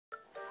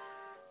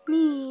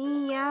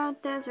me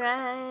out, that's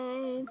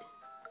right.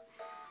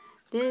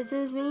 This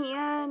is me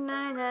at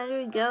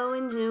 900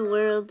 going to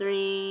World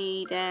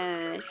 3-3.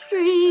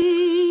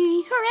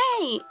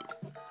 Hooray!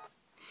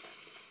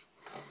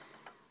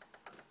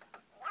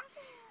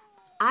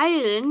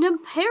 Island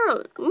of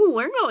Peril. Ooh,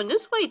 we're going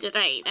this way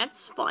today.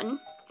 That's fun.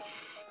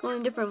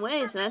 Going different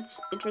ways. That's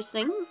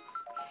interesting.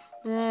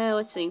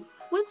 Let's see.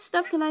 What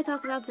stuff can I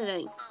talk about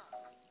today?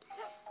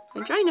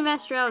 I'm trying to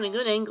master out a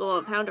good angle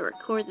of how to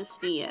record this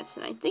DS,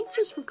 and I think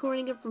just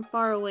recording it from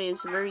far away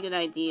is a very good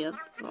idea if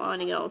you want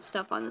to get all the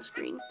stuff on the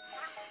screen.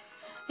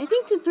 I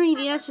think the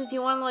 3DS, if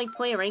you want to like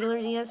play a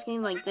regular DS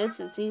game like this,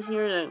 it's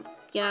easier to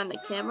get on the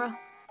camera.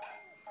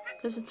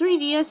 Because the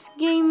 3DS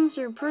games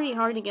are pretty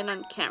hard to get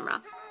on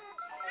camera.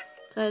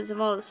 Because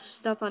of all the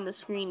stuff on the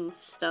screen and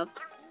stuff.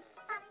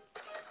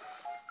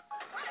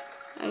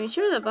 I'm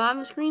sure the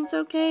bottom screen's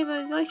okay,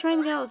 but if I'm trying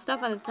to get all the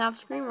stuff on the top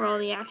screen where all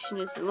the action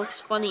is, it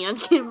looks funny on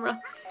camera.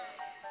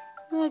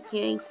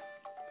 Okay.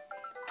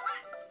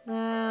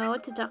 Now,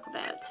 what to talk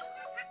about?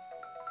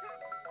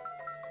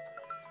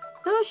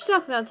 Not much to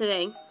talk about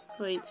today.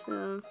 Wait,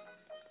 I'm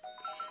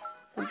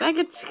back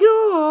at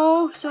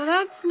school, so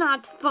that's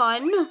not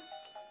fun.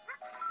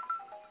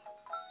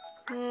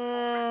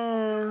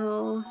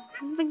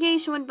 This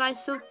vacation went by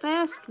so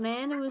fast,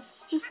 man. It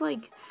was just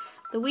like,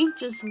 the week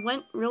just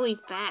went really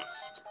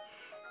fast.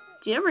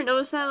 Do you ever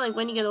notice that, like,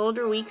 when you get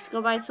older, weeks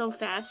go by so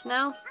fast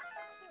now?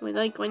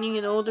 Like, when you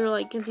get older,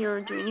 like, if you're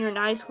a junior in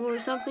high school or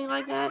something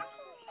like that?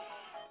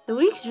 The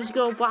weeks just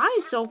go by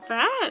so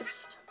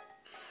fast.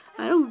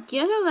 I don't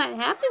get how that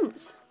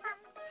happens.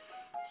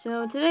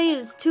 So, today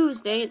is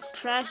Tuesday. It's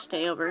trash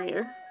day over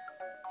here.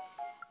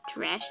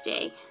 Trash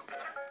day.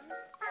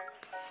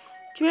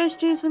 Trash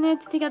day is when they have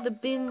to take out the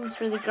bins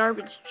for the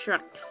garbage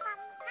truck.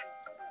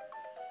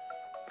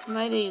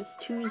 My day is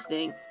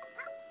Tuesday,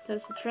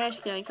 because the trash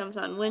guy comes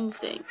on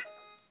Wednesday.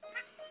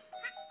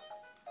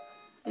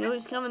 They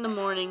always come in the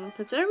morning,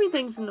 because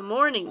everything's in the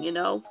morning, you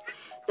know.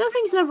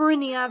 Nothing's ever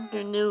in the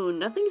afternoon.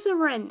 Nothing's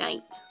ever at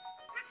night.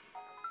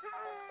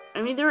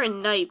 I mean, they're at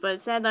night, but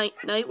it's at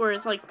night where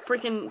it's like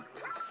freaking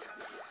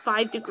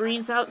 5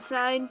 degrees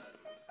outside. You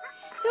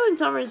know, in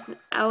summer it's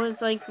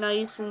like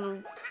nice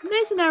and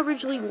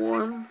averagely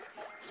warm.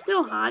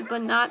 Still hot,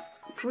 but not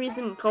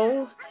freezing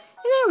cold.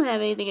 And they don't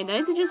have anything at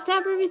night, they just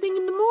have everything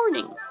in the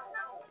morning.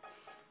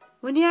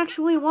 When you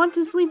actually want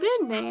to sleep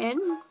in, man.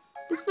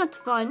 It's not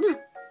fun.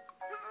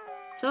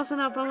 It's also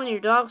not fun when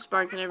your dog's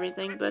barking and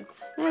everything, but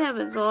that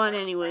happens a lot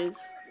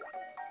anyways.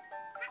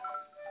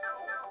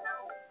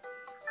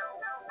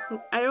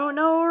 I don't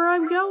know where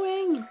I'm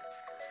going.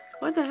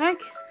 What the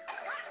heck?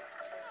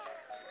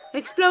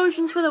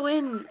 Explosions for the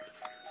win.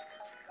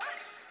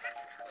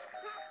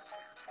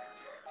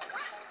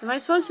 Am I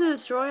supposed to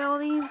destroy all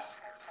these?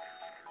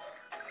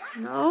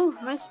 No,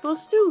 am I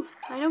supposed to?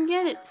 I don't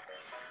get it.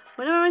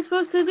 What am I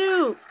supposed to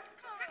do?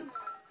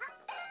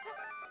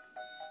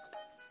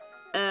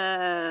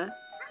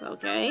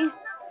 Okay.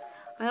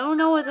 I don't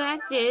know what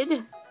that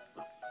did.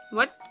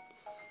 What?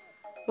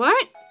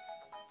 What?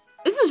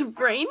 This is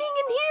raining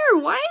in here?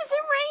 Why is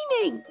it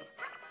raining?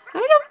 I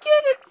don't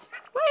get it.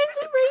 Why is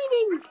it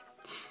raining?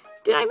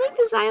 Did I make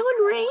this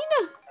island rain?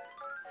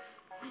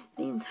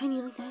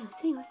 Tiny like that.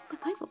 Say, what's the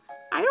Bible?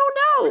 I don't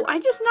know. I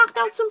just knocked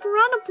out some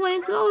piranha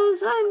plants and all of a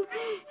sudden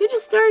it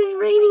just started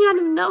raining out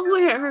of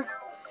nowhere.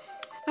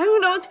 I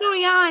don't know what's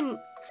going on.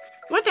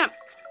 What the?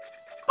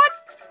 What?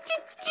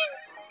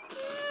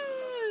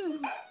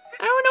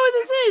 I don't know what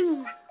this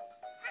is. I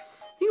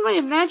think I might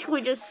have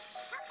magically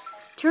just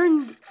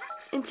turned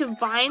into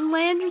Vine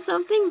Land or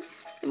something.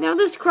 And now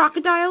there's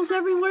crocodiles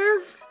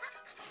everywhere.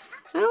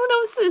 I don't know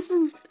what's this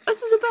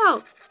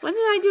about. What did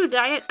I do? Did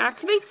I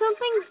activate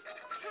something?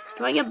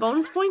 Do I get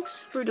bonus points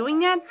for doing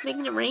that?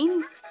 Making it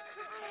rain?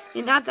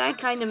 And not that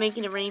kind of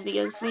making it rain,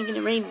 because making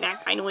it rain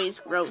that kind of way is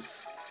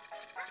gross.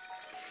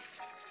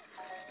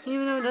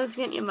 Even though it does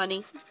get you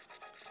money.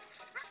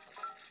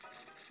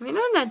 I mean,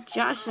 I'm not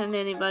joshing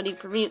anybody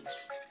for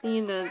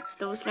being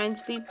those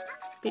kinds of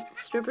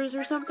strippers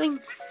or something.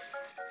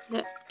 I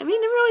mean, it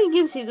really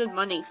gives you good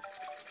money.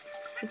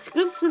 It's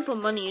good, simple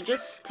money. You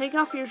just take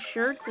off your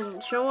shirts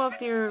and show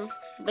off your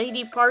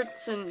lady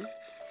parts, and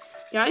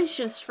guys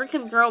just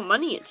freaking throw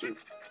money at you.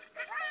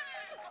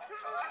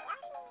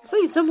 It's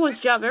like someone's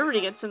job ever to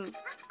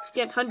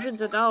get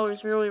hundreds of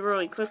dollars really,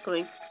 really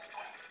quickly.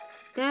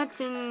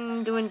 That's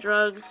in doing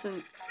drugs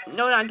and...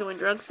 No, not doing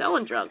drugs.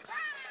 Selling drugs.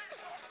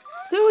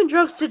 Selling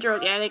drugs to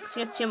drug addicts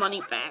gets you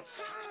money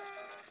fast.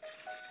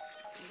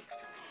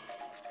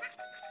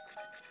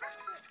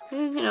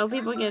 Because, you know,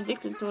 people get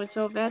addicted to it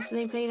so fast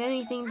they pay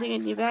anything to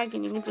get you back,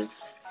 and you can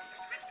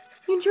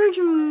charge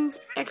them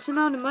X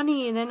amount of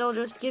money and then they'll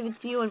just give it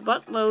to you in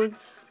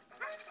buttloads.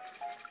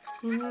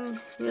 And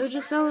you'll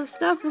just sell the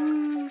stuff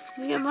and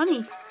you get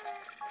money.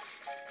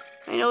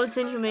 I know it's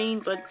inhumane,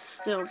 but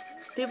still,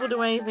 people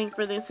do anything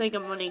for the sake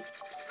of money.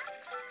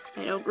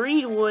 I know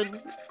greed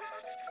would.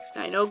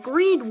 I know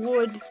greed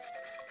would.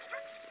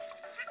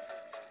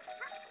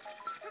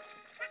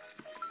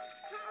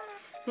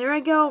 There I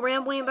go,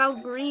 rambling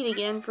about greed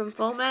again from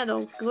Full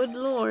Metal. Good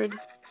lord.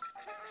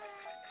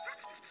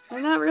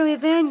 I'm not really a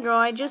fangirl,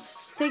 I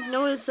just take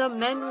notice of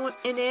men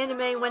in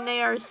anime when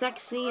they are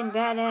sexy and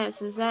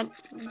badass. Is that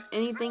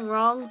anything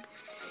wrong?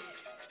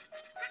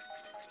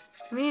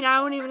 I mean, I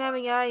don't even have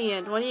a guy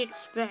yet. What do you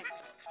expect?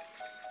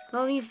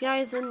 All these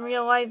guys in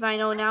real life I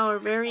know now are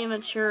very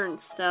immature and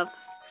stuff.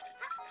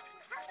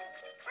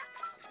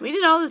 We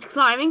did all this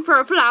climbing for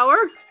a flower?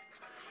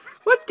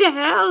 What the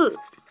hell?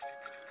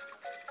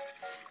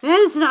 That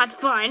is not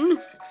fun.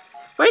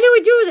 Why did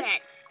we do that?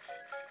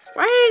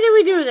 Why did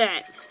we do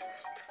that?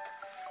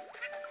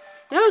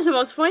 That was the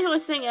most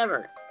pointless thing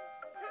ever.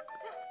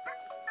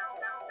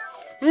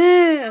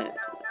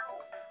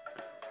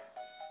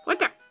 What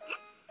the?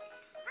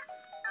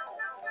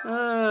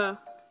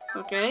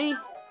 Okay.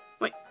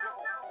 Wait.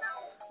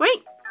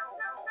 Wait!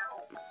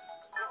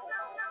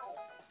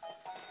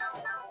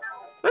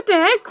 What the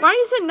heck? Why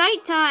is it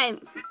nighttime?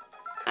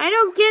 I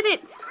don't get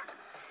it.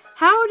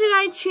 How did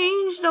I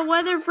change the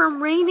weather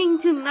from raining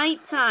to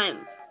nighttime?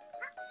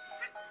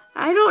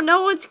 I don't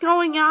know what's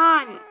going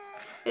on.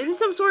 Is this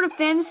some sort of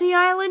fantasy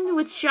island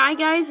with Shy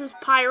Guys as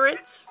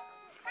pirates?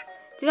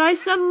 Did I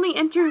suddenly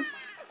enter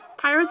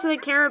Pirates of the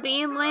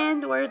Caribbean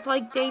land where it's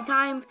like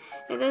daytime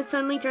and then it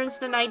suddenly turns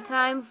to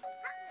nighttime?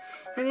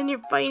 And then you're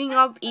fighting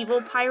off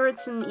evil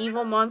pirates and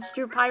evil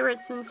monster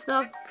pirates and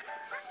stuff?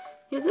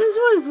 Is this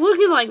what it's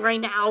looking like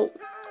right now?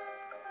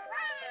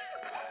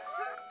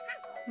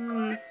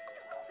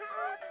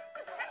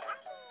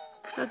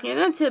 Okay,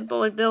 that's it,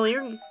 Bullet Bill.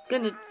 You're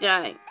gonna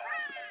die.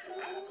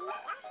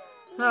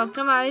 Oh,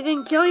 come on. I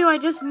didn't kill you. I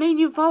just made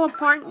you fall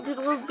apart into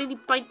the little bitty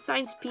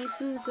bite-sized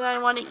pieces that I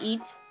want to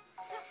eat.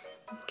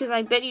 Because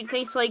I bet you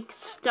taste like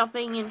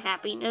stuffing and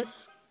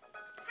happiness.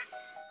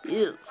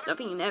 Ew,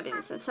 stuffing and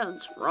happiness. That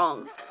sounds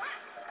wrong.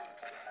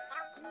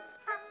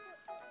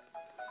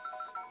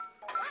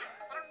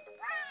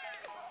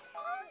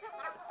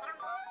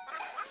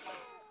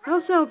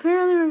 Also,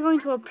 apparently we're going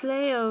to a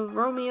play of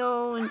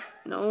Romeo and...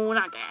 No,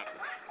 not that.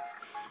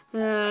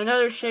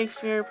 Another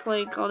Shakespeare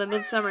play called A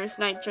Midsummer's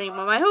Night Dream.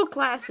 Well, my whole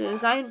class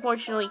is. I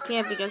unfortunately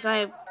can't because I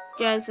have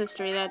jazz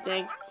history that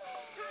day.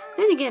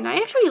 Then again, I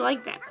actually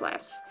like that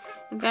class.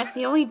 In fact,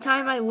 the only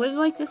time I would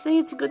like to say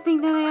it's a good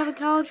thing that I have a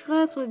college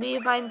class would be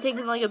if I'm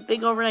taking like a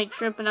big overnight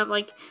trip and I'm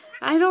like,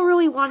 I don't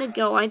really want to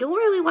go. I don't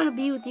really want to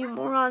be with you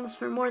morons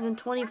for more than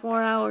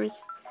 24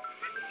 hours.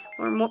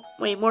 Or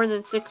more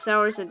than 6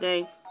 hours a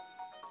day.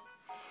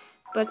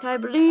 But I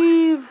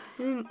believe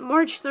in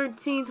March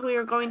 13th we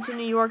are going to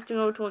New York to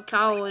go to a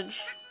college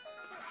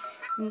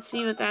and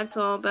see what that's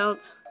all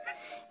about.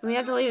 And we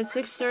have to leave at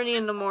 6:30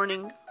 in the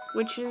morning,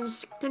 which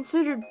is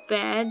considered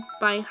bad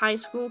by high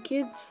school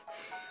kids.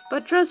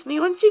 But trust me,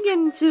 once you get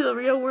into the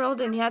real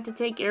world and you have to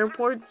take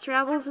airport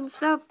travels and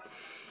stuff,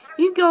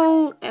 you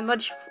go at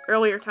much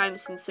earlier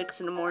times than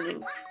 6 in the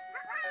morning.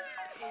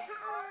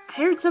 I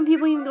heard some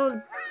people even go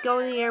to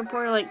the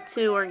airport at like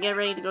 2 or get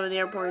ready to go to the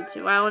airport at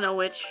 2. I don't know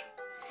which.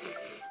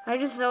 I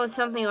just know it's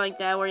something like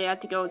that where you have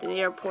to go to the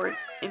airport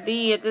and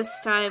be at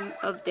this time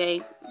of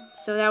day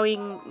so that we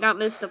can not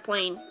miss the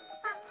plane.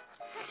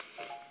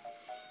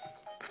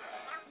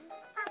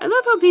 I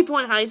love how people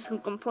in high school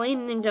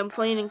complain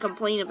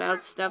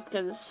about stuff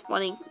because it's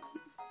funny.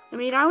 I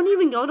mean, I don't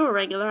even go to a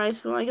regular high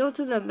school. I go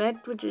to the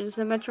MET, which is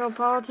the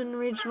Metropolitan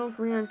Regional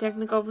Career and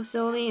Technical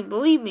Facility, and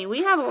believe me,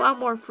 we have a lot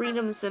more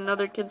freedoms than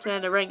other kids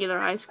at a regular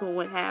high school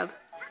would have.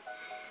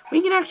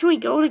 We can actually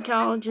go to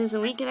colleges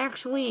and we can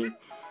actually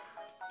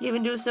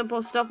even do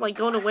simple stuff like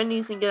go to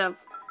Wendy's and get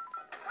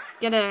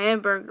a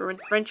hamburger and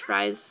french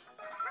fries.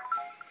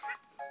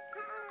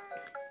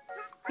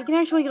 We can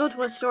actually go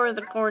to a store at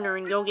the corner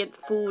and go get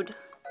food.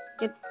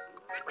 Get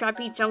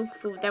crappy junk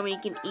food that we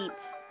can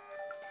eat.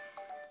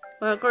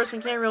 Well, of course, we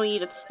can't really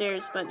eat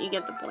upstairs, but you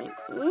get the point.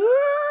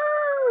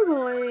 Ooh,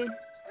 boy.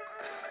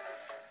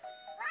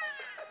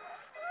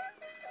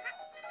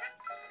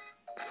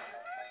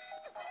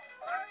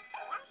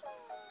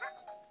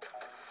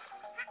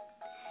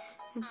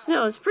 And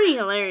still, it's pretty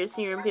hilarious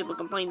hearing people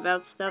complain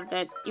about stuff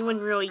that you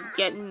wouldn't really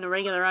get in a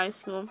regular high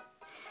school.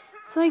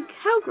 It's like,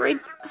 how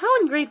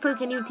ungrateful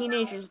can you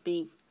teenagers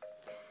be?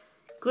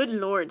 Good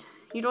lord.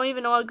 You don't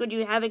even know how good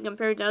you have it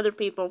compared to other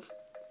people.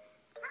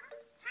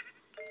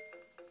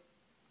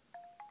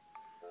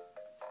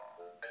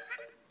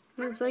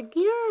 It's like,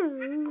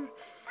 yeah.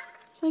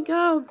 It's like,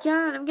 oh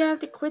god, I'm gonna have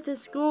to quit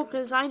this school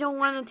because I don't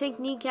want to take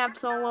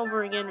kneecaps all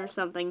over again or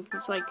something.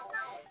 It's like,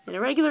 in a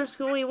regular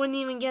school, you wouldn't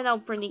even get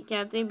out for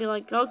kneecap. They'd be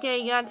like, okay,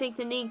 you gotta take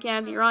the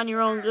kneecap, you're on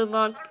your own, good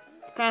luck.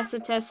 Pass the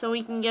test so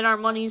we can get our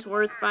money's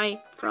worth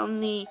from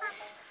the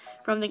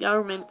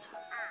government.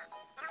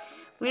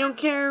 We don't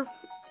care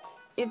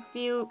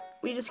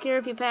we just care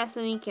if you pass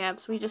the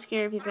kneecaps. We just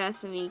care if you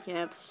pass the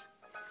kneecaps.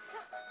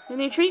 And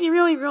they treat you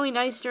really, really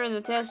nice during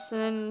the test,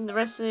 and then the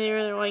rest of the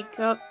year, they're like,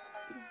 oh,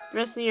 the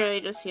rest of the year,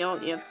 they just yell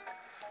at you.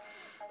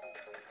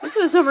 That's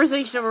what the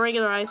summarization of a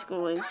regular high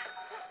school is.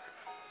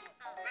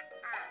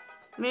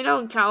 I mean,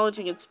 in college,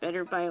 it gets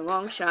better by a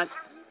long shot.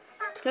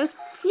 Because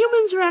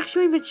humans are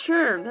actually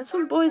mature. That's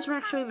when boys are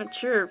actually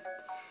mature.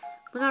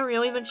 Well, not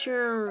really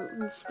mature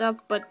and stuff,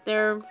 but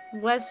they're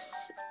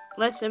less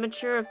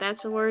immature, if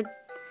that's a word.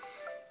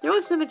 They're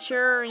less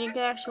immature, and you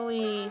can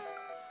actually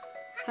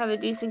have a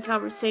decent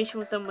conversation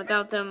with them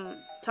without them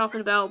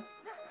talking about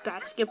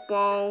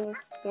basketball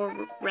or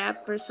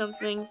rap or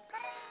something.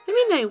 I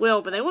mean, they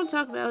will, but they won't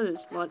talk about it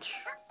as much.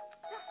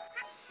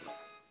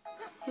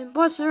 And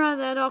plus, they're at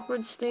that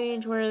awkward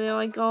stage where they're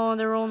like, oh,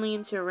 they're only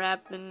into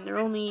rap, and they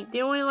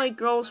only like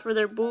girls for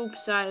their boob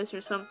size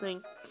or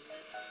something.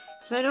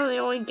 Because I know the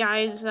only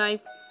guys I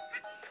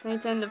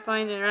tend to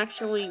find that are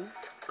actually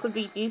could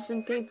be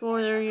decent people,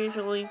 they're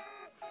usually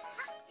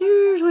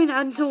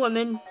not into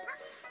women.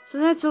 So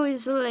that's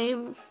always a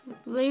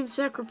lame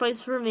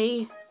sacrifice for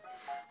me.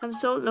 I'm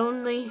so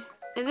lonely.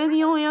 And then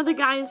the only other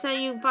guys that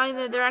you find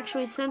that they're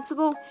actually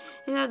sensible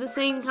and have the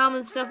same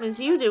common stuff as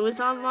you do is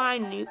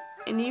online.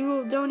 And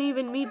you don't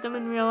even meet them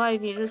in real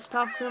life. You just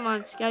talk to them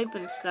on Skype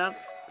and stuff.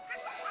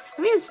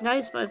 I mean, it's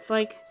nice, but it's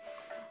like,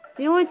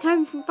 the only time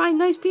you can find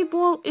nice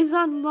people is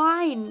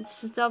online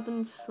stuff,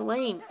 and it's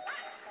lame.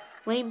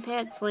 Lame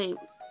pants, lame.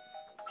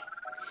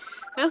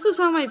 I also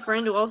saw my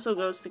friend who also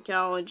goes to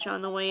college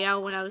on the way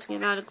out when I was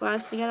getting out of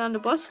class to get on the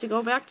bus to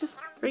go back to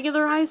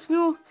regular high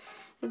school.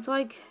 It's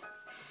like,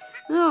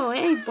 oh,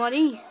 hey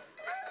buddy.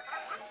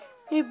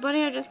 Hey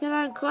buddy, I just got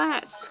out of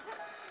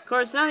class. Of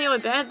course, now the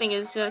only bad thing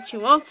is that she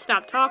won't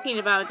stop talking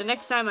about it the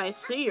next time I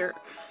see her.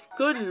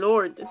 Good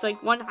lord, it's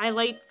like one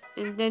highlight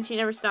and then she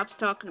never stops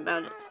talking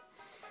about it.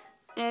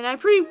 And I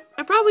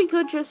probably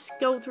could just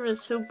go through the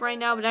soup right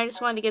now, but I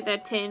just wanted to get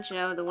that tangent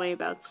out of the way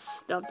about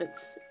stuff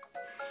that's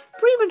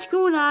pretty much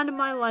going on in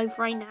my life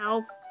right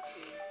now.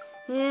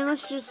 And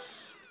let's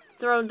just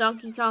throw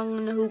Donkey Kong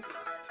in the hoop.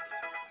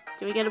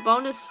 Do we get a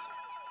bonus?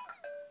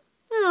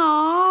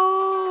 Oh.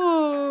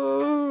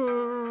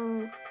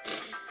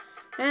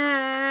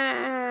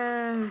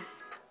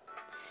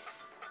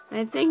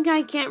 I think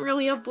I can't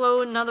really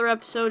upload another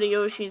episode of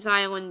Yoshi's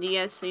Island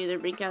DS either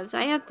because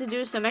I have to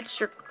do some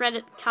extra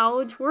credit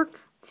college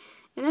work,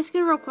 and that's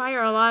going to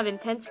require a lot of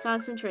intense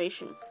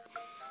concentration.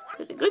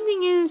 But the good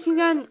thing is you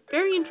got a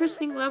very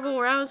interesting level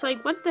where I was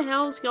like, what the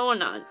hell's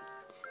going on?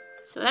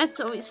 So that's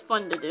always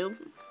fun to do.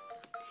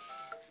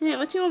 Yeah,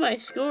 let's see what my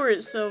score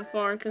is so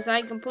far, because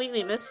I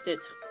completely missed it.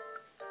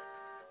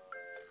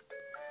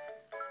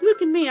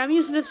 Look at me, I'm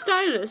using a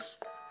stylus.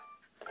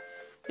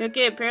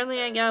 Okay,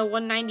 apparently I got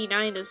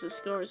 199 as the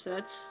score, so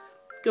that's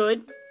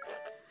good.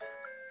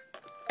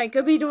 I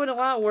could be doing a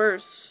lot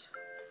worse.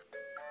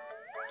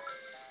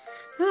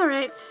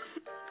 Alright.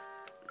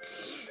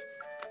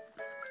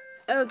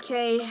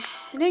 Okay,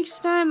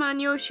 next time on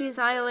Yoshi's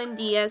Island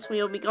DS,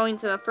 we will be going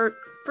to the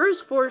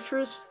first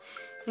fortress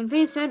and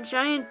face that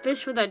giant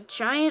fish with a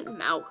giant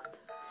mouth.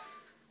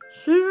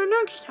 See you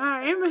next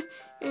time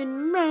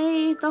in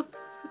May the...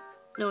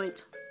 No,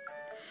 wait.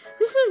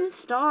 This isn't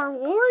Star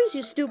Wars,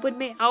 you stupid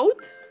mouth.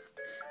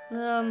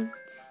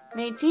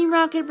 May Team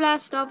Rocket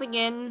blast off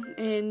again,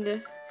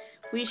 and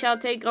we shall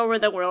take over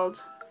the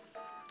world.